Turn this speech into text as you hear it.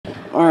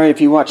Alright,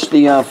 if you watched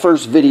the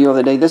first video of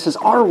the day, this is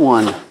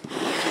R1.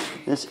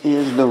 This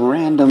is the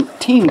random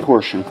team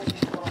portion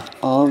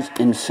of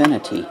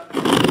Infinity.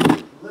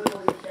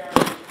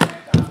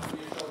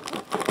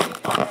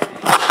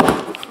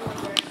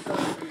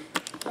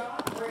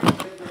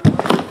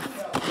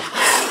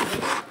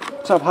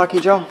 What's up,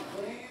 Hockey Joe?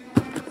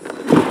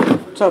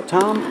 What's up,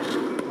 Tom?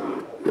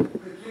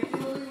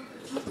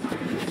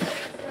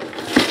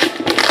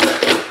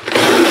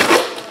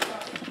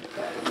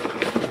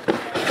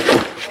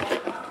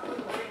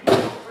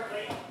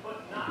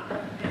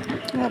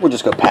 We'll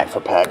just go pack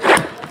for pack.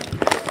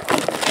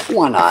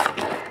 Why not?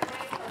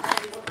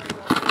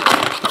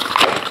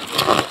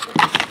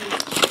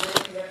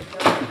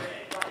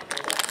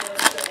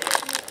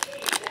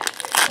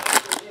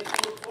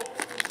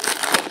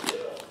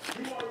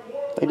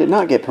 They did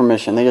not get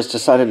permission. They just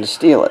decided to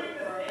steal it.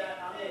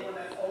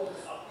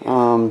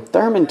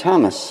 Thurman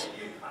Thomas.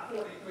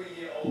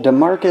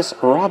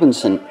 DeMarcus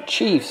Robinson.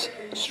 Chiefs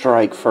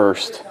strike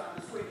first.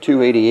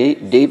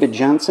 288. David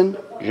Johnson.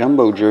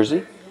 Jumbo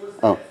jersey.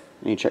 Oh.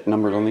 Need to check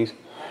numbers on these.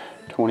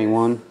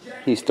 21.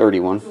 He's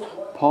 31.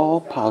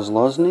 Paul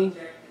Poslozny.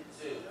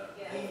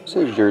 What's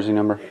his jersey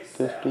number?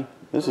 50.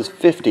 This is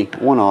 50.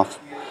 One off.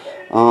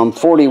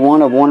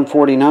 41 of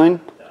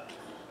 149.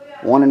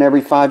 One in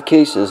every 5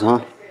 cases, huh?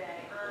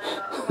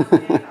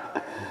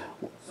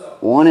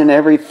 One in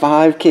every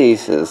 5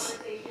 cases.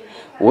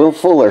 Will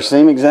Fuller,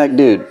 same exact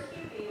dude.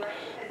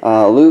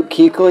 Luke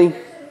Kuechly.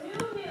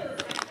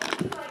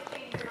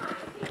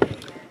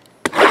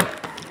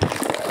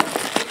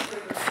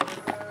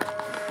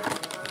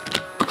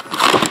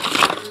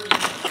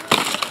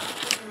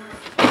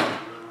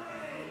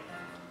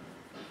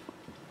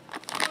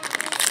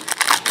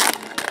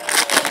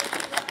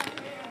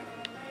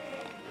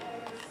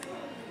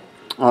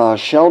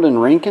 Sheldon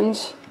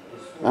Rankins.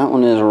 That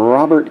one is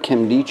Robert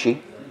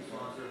Kimdichie.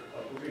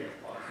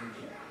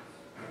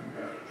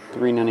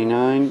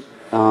 $3.99.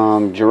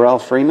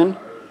 Jarrell Freeman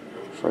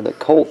for the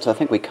Colts. I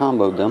think we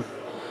comboed them.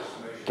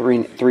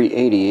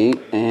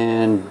 $3.88.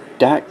 And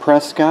Dak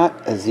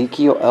Prescott,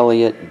 Ezekiel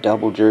Elliott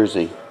double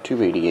jersey.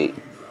 $2.88.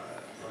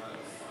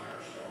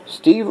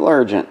 Steve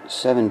Largent,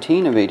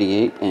 17 of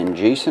 88, and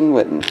Jason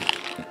Witten.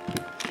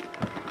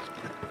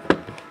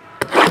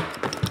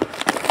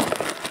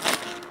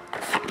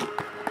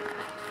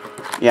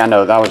 Yeah,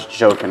 no, that was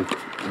joking.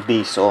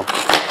 Beasel.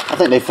 I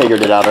think they figured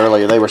it out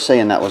earlier. They were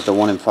saying that was the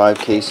 1 in 5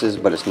 cases,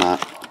 but it's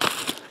not.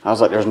 I was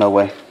like, there's no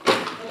way.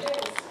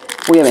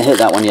 We haven't hit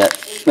that one yet.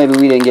 Maybe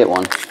we didn't get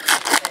one.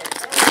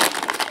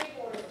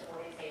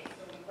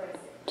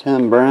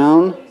 Tim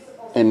Brown.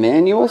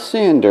 Emmanuel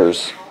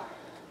Sanders.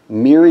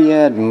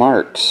 Myriad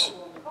Marks.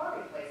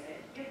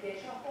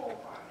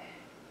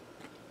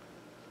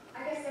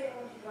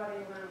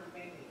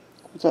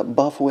 What's up,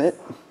 Buffwit?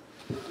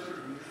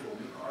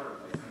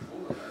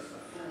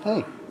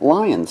 Hey,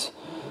 Lions.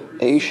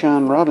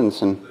 Ashawn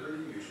Robinson.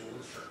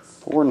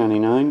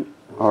 $4.99.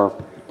 Or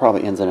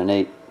probably ends in an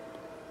 8.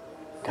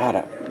 God,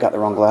 I got the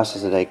wrong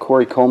glasses today.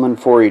 Corey Coleman,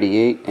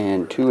 $4.88.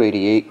 And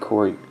 $2.88,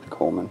 Corey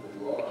Coleman.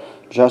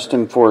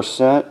 Justin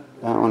Forsett.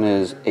 That one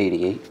is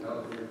 $88.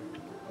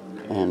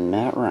 And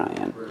Matt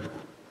Ryan.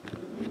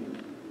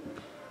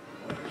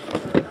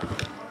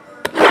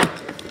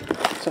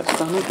 What's that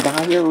stomach?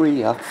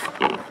 Diarrhea.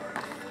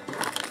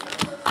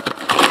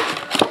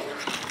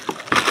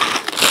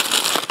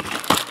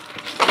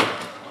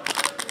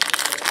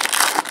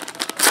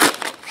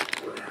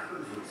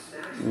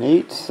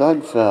 Nate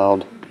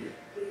Sudfeld.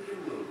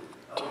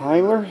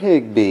 Tyler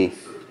Higbee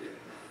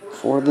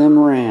for them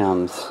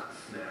Rams.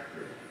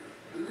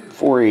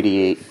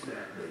 $4.88.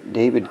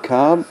 David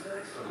Cobb.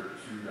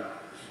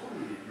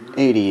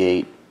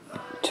 $88.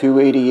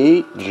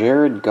 $2.88.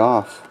 Jared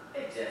Goff.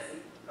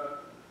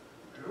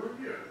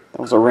 That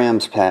was a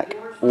Rams pack.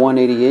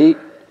 $1.88.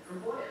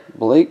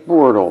 Blake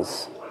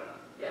Bortles.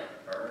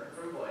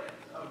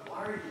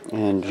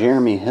 And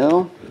Jeremy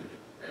Hill.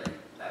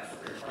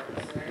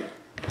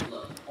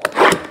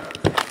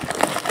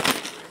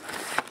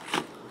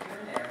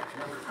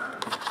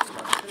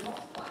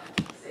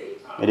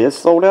 It is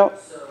sold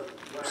out?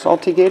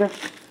 Salty Gator?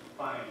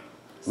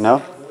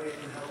 No?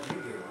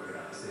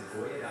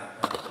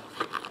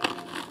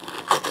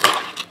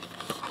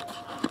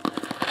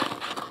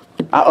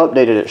 I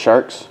updated it,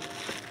 Sharks.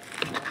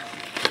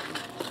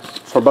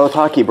 For both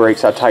hockey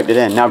breaks, I typed it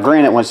in. Now,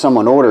 granted, when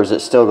someone orders,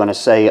 it's still going to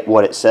say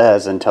what it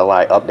says until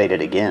I update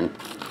it again.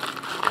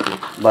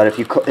 But if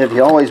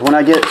you always, when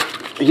I get,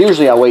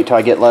 usually I wait till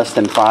I get less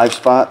than 5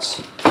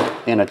 spots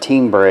in a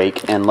team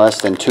break and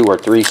less than 2 or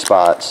 3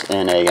 spots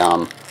in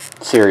a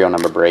serial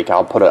number break.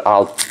 I'll put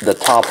the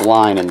top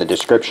line in the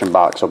description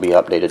box will be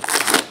updated.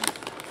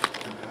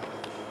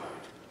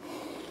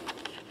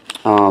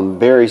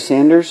 Barry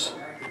Sanders,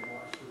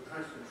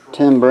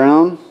 Tim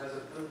Brown,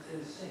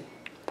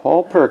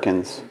 Paul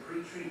Perkins.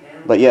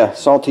 But yeah,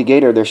 Salty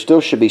Gator, there still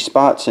should be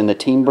spots in the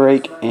team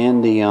break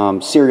and the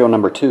serial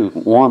number 2.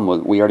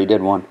 We already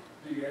did one.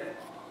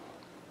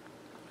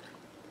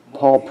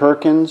 Paul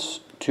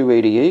Perkins,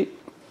 $2.88.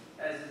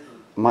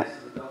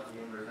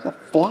 There's a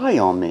fly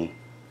on me.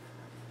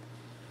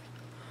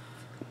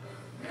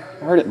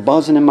 I heard it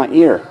buzzing in my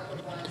ear.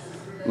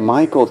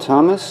 Michael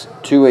Thomas,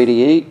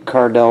 288.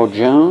 Cardell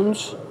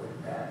Jones,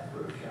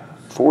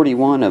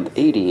 41 of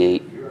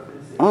 88.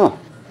 Oh,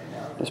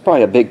 that's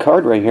probably a big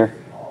card right here.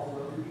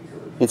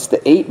 It's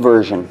the 8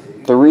 version.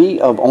 3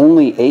 of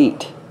only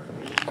 8.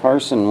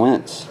 Carson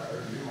Wentz.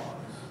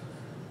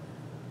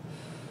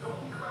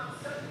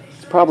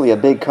 It's probably a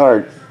big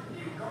card.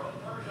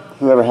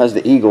 Whoever has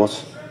the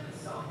Eagles.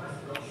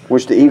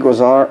 Which the Eagles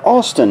are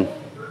Austin.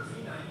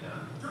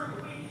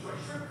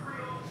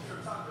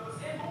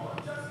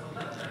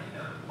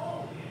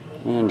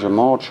 And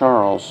Jamal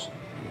Charles.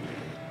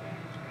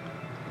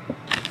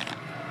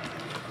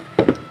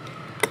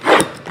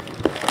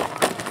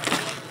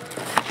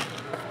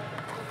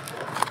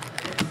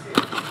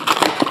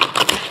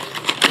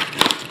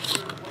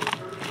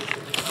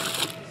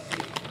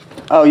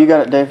 Oh, you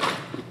got it, Dave.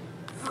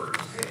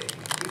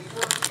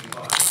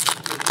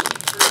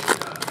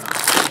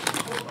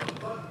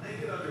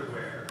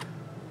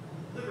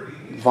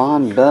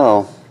 Von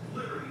Bell.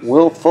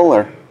 Will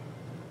Fuller.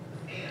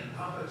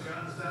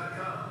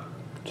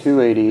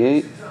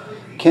 288.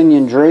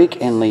 Kenyon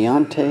Drake and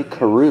Leonte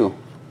Carew.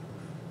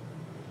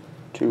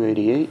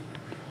 288.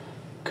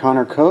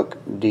 Connor Cook.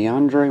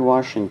 DeAndre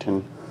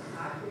Washington.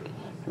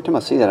 Every time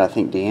I see that, I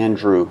think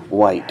DeAndrew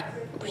White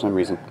for some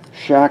reason.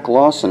 Shaq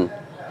Lawson.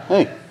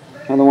 Hey,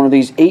 another one of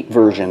these 8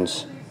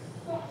 versions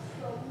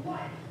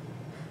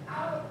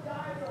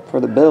for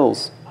the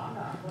Bills.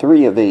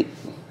 3 of 8.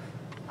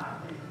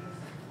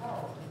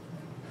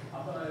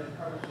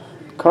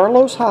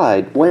 Carlos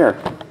Hyde. Where?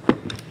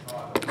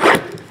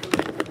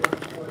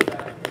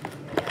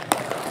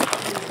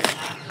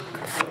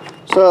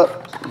 What's up?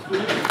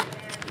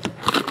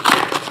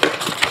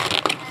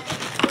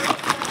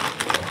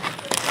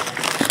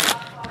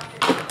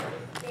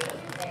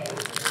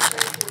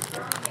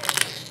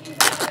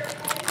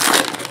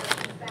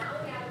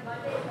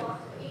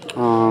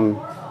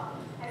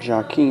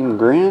 Jakeem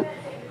Grant,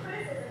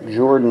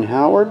 Jordan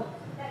Howard,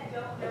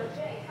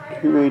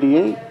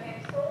 288.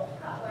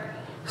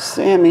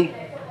 Sammy,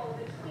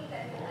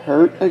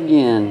 hurt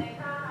again,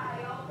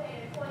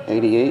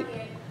 88.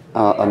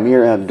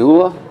 Amir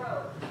Abdullah,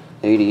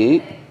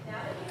 88.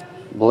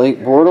 Blake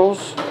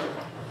Bortles,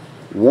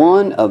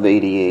 1 of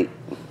 88.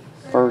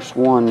 First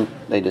one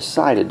they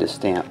decided to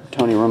stamp.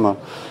 Tony Romo,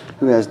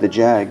 who has the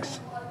Jags.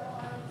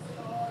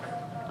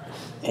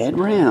 Ed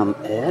Ram.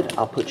 Ed,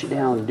 I'll put you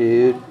down,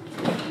 dude.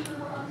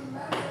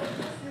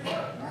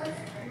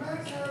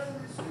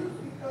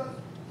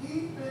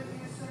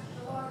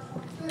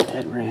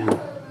 Ed Ram.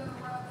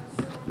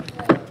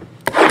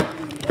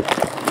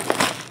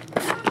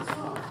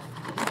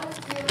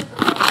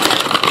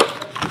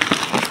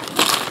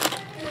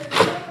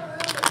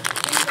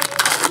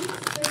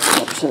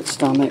 Upset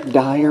stomach,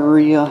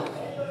 diarrhea.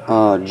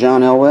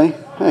 John Elway.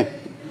 Hey,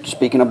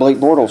 speaking of Blake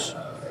Bortles.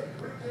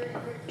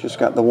 Just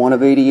got the 1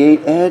 of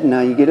 88, Ed. Now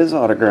you get his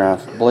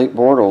autograph. Blake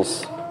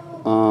Bortles.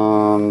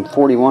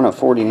 41 of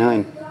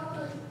 49.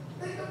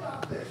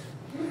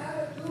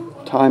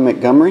 Ty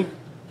Montgomery.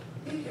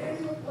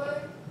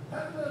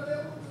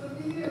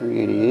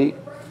 388.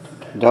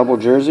 Double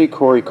jersey.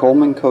 Corey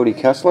Coleman. Cody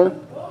Kessler.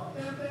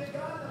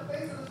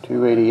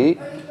 288.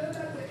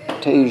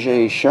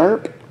 Tajay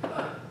Sharp.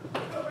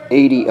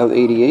 80 of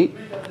 88.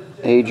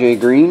 AJ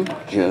Green.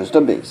 Just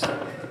a base.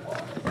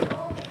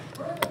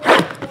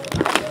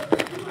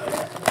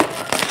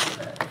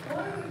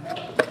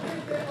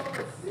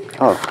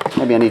 Oh,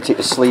 maybe I need to take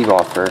the sleeve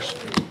off first.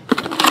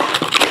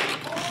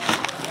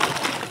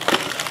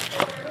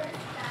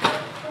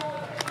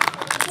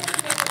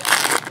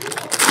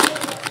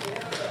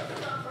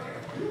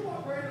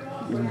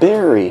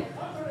 Barry.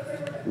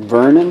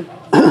 Vernon.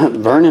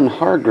 Vernon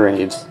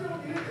Hargraves.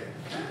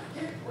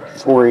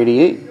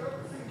 488.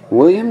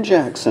 William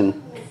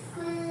Jackson.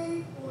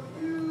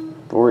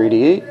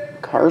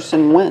 488.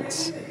 Carson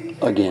Wentz.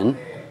 Again.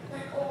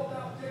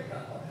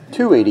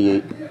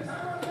 288.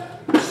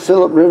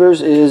 Phillip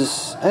Rivers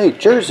is, hey,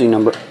 jersey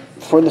number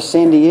for the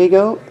San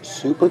Diego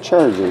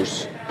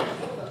Superchargers.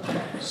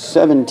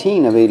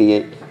 17 of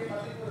 88.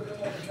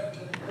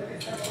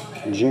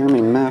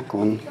 Jeremy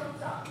Maclin,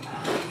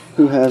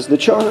 who has the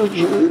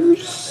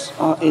Chargers,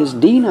 is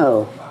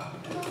Dino.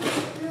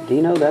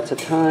 Dino, that's a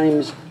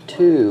 ×2.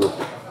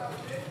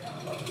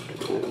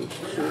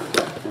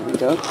 There we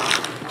go.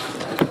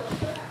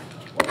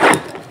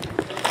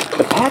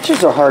 The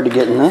patches are hard to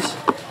get in this.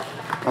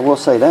 I will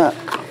say that.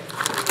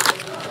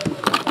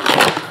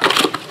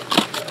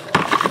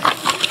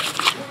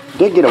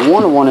 Did get a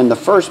 1-of-1 in the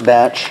first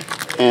batch,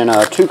 and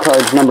 2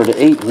 cards numbered to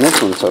 8 in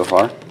this one so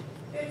far.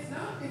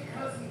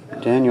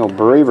 Daniel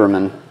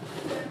Braverman.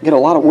 Get a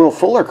lot of Will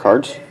Fuller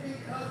cards,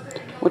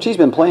 which he's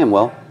been playing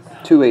well.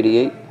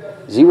 288.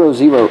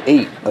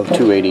 008 of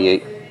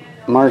 288.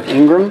 Mark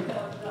Ingram.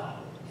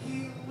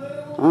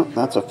 Oh,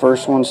 that's a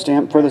first one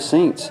stamped for the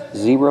Saints.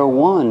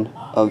 01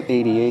 of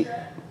 88.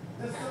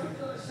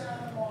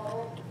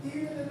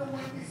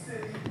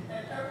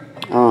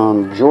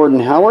 Jordan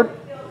Howard.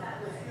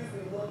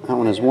 That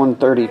one is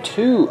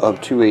 132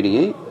 of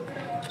 288.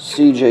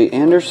 C.J.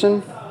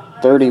 Anderson,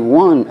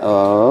 31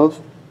 of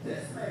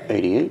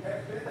 88.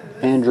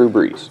 Andrew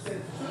Brees,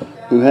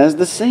 who has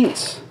the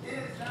Saints.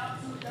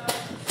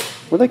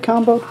 Were they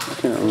comboed? I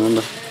can't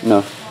remember.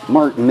 No.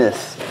 Mark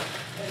missed.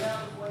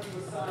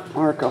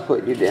 Mark, I'll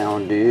put you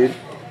down, dude.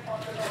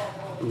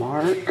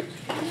 Mark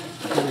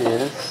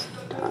miss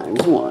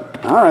times 1.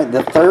 Alright,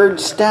 the third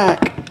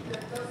stack.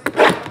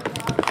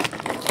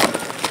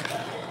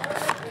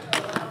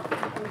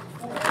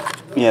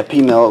 Yeah,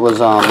 P-Mill, it was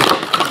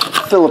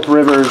Phillip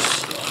Rivers,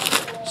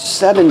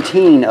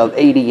 17 of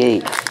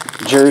 88.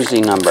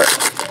 Jersey number.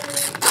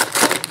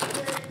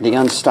 The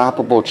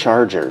Unstoppable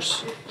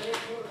Chargers.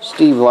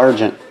 Steve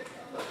Largent.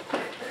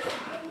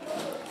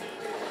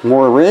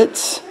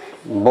 Moritz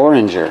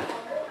Boringer.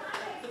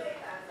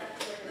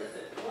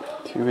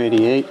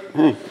 288.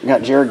 Hey, we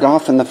got Jared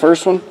Goff in the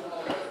first one.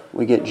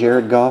 We get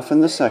Jared Goff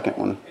in the second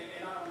one.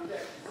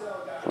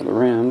 For the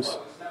Rams.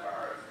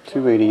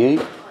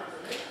 288.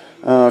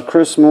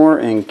 Chris Moore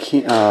and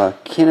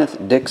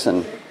Kenneth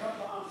Dixon.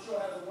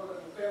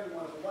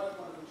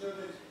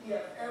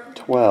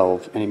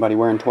 12. Anybody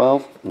wearing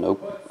 12?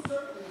 Nope.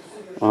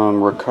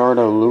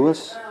 Ricardo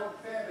Lewis.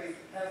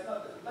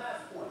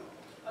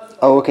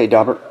 Oh, okay,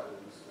 Dauber.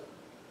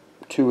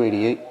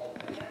 288.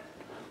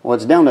 Well,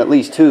 it's down to at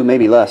least 2,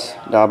 maybe less.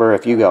 Dauber,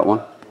 if you got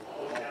one.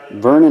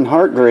 Vernon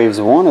Hartgraves,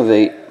 1 of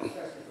 8.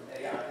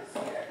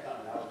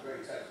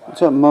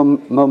 What's up, Mo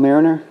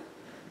Mariner?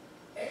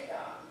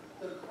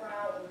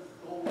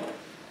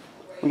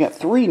 We got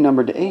 3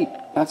 numbered to 8.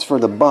 That's for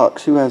the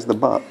Bucks. Who has the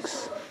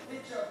Bucks?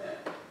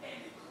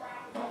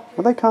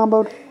 Were they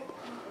comboed?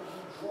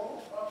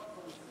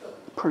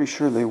 Pretty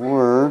sure they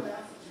were.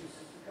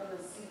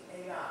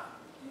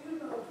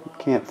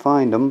 Can't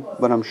find them,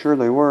 but I'm sure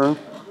they were.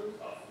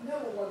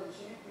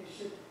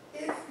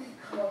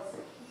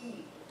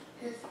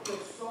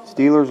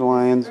 Steelers,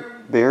 Lions,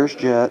 Bears,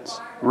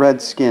 Jets,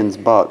 Redskins,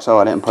 Bucks. Oh,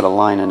 I didn't put a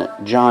line in it.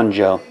 John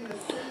Joe.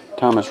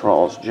 Thomas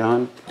Rawls.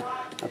 John.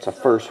 That's a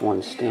first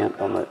one stamped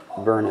on the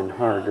Vernon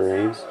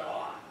Hargraves.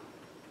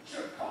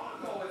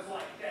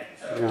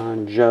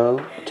 John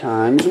Joe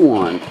times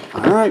 1.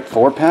 All right,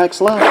 4 packs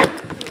left.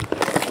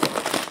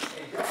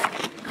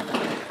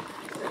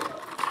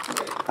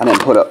 I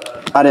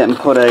didn't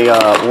put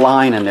a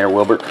line in there,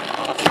 Wilbert.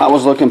 I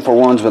was looking for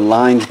ones with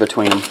lines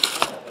between them.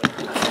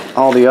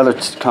 All the other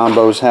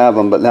combos have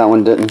them, but that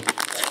one didn't.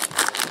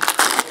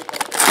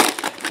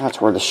 That's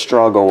where the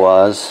struggle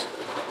was.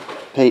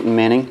 Peyton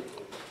Manning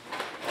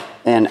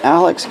and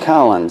Alex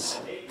Collins.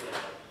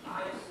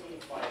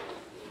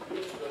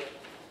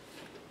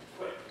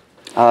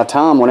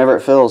 Tom, whenever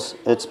it fills.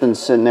 It's been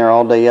sitting there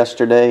all day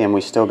yesterday, and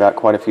we still got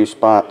quite a few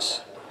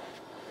spots.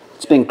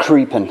 It's been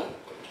creeping.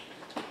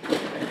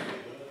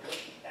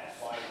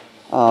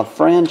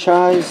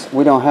 Franchise,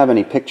 we don't have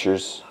any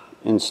pictures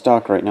in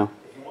stock right now.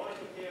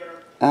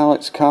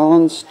 Alex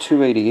Collins,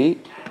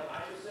 288.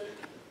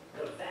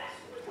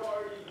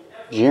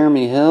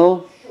 Jeremy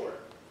Hill,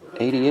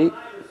 88.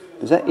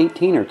 Is that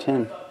 18 or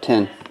 10?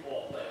 10.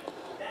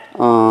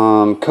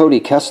 Cody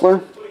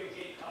Kessler,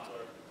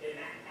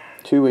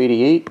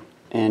 288.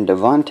 And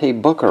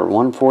Devontae Booker,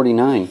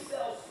 149.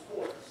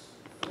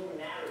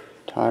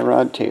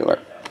 Tyrod Taylor.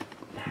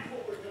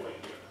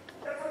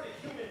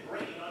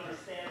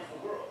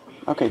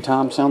 Okay,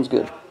 Tom, sounds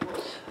good.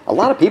 A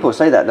lot of people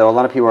say that, though. A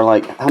lot of people are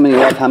like, how many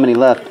left, how many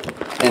left?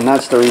 And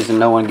that's the reason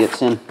no one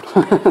gets in.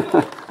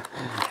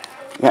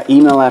 Got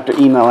email after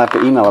email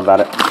after email about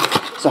it.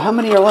 So how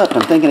many are left?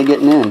 I'm thinking of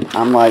getting in.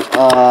 I'm like,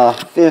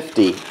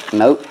 50.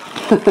 Nope.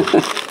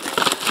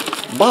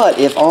 But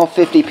if all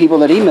 50 people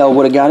that email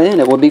would have got in,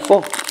 it would be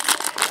full.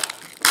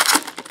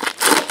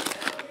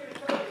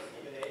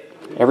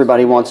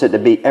 Everybody wants it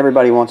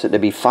to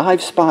be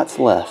 5 spots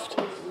left.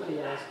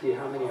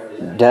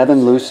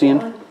 Devin,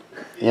 Lucian.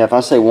 Yeah, if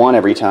I say 1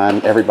 every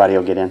time, everybody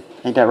will get in.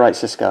 Ain't that right,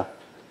 Cisco?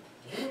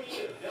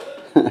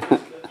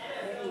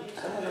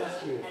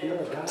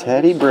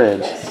 Teddy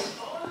Bridge.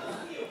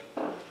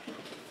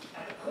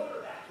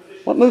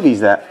 What movie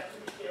is that?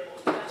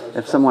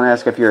 If someone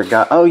asks if you're a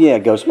god... Oh, yeah,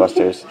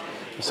 Ghostbusters.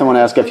 If someone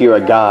asks if you're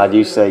a god,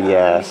 you say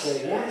yes.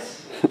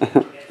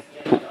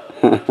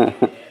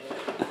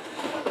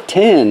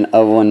 10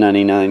 of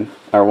 199.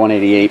 Or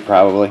 188,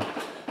 probably.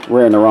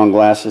 Wearing the wrong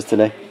glasses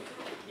today.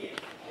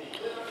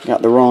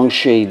 Got the wrong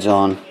shades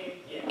on.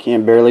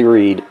 Can't barely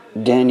read.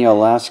 Daniel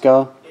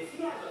Lasco.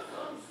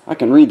 I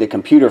can read the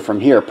computer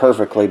from here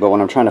perfectly, but when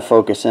I'm trying to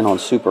focus in on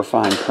super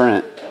fine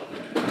print,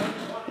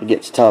 it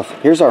gets tough.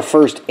 Here's our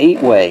first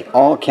 8-way.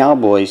 All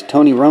Cowboys.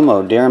 Tony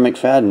Romo, Darren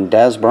McFadden,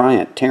 Daz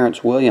Bryant,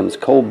 Terrence Williams,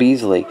 Cole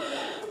Beasley,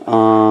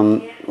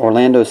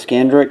 Orlando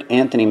Scandrick,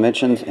 Anthony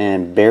Mitchens,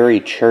 and Barry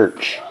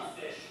Church.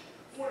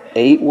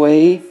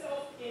 8-way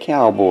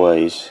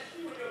Cowboys.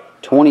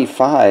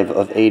 25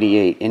 of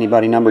 88.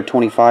 Anybody number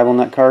 25 on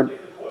that card?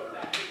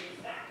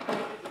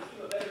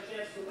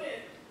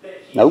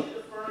 Nope.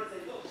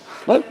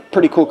 But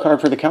pretty cool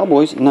card for the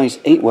Cowboys. Nice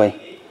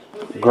 8-way.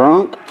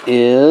 Gronk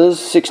is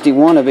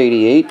 61 of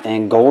 88.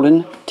 And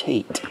Golden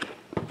Tate.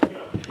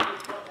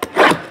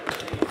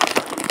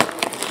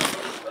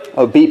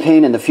 a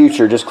B-Pain in the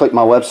future, just click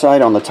my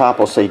website. On the top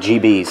will say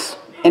GBs.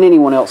 And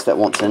anyone else that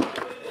wants in,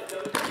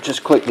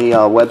 just click the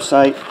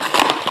website.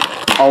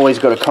 Always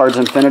go to Cards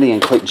Infinity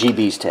and click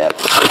GBs tab.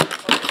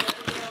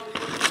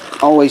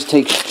 Always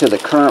takes you to the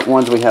current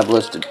ones we have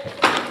listed.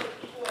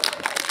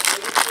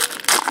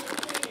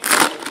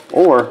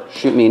 Or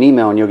shoot me an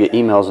email and you'll get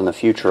emails in the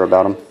future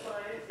about them.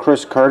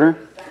 Chris Carter,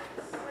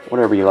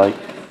 whatever you like.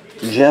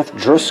 Jeff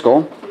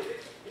Driscoll.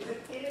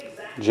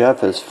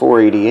 Jeff is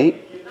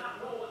 488.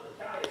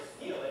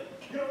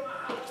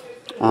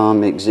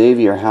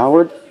 Xavier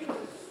Howard,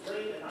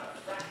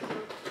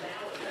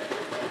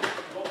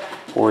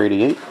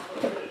 488.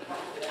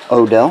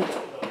 Odell,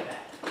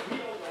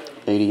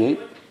 88.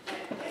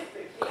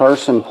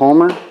 Carson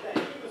Palmer,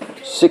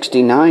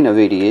 69 of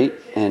 88.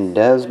 And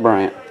Des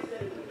Bryant.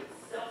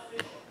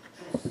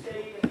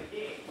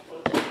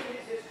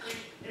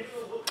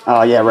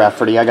 Oh yeah,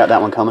 Rafferty, I got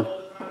that one coming.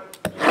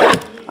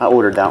 I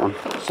ordered that one.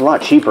 It's a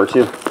lot cheaper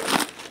too.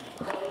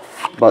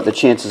 But the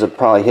chances of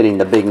probably hitting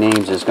the big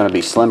names is going to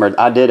be slimmer.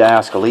 I did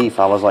ask Leaf,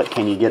 I was like,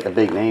 can you get the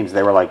big names?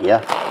 They were like,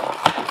 yeah.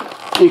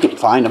 You can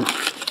find them.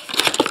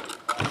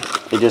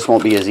 It just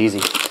won't be as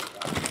easy.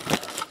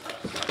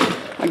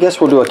 I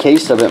guess we'll do a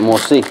case of it and we'll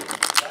see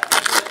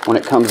when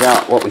it comes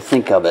out what we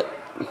think of it.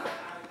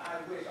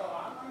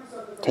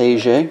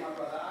 Tajay.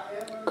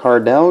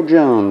 Cardell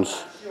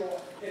Jones.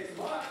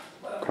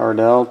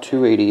 Cardell,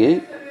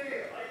 288.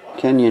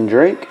 Kenyon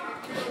Drake.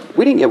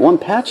 We didn't get one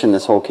patch in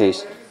this whole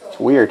case. It's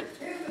weird.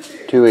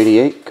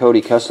 288.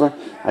 Cody Kessler.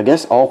 I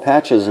guess all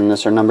patches in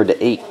this are numbered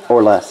to 8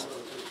 or less.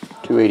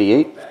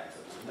 288.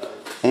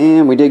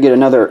 And we did get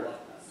another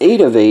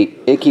 8 of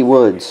 8. Icky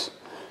Woods.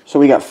 So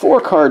we got 4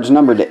 cards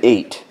numbered to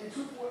 8.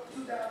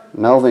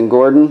 Melvin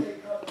Gordon.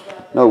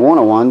 No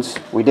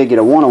 101s. We did get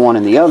a 101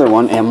 in the other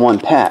one and 1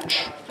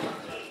 patch.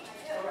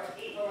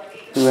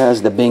 Who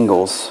has the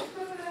Bengals?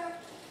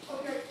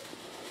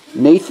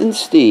 Nathan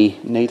Stee.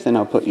 Nathan,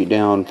 I'll put you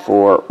down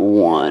for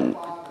 1.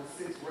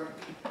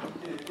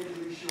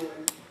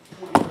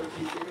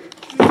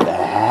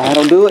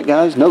 That'll do it,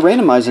 guys. No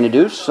randomizing to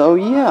do, so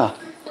yeah.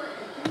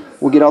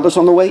 We'll get all this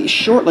on the way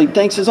shortly.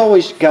 Thanks as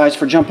always, guys,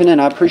 for jumping in.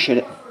 I appreciate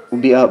it.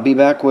 We'll be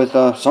back with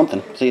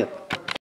something. See ya.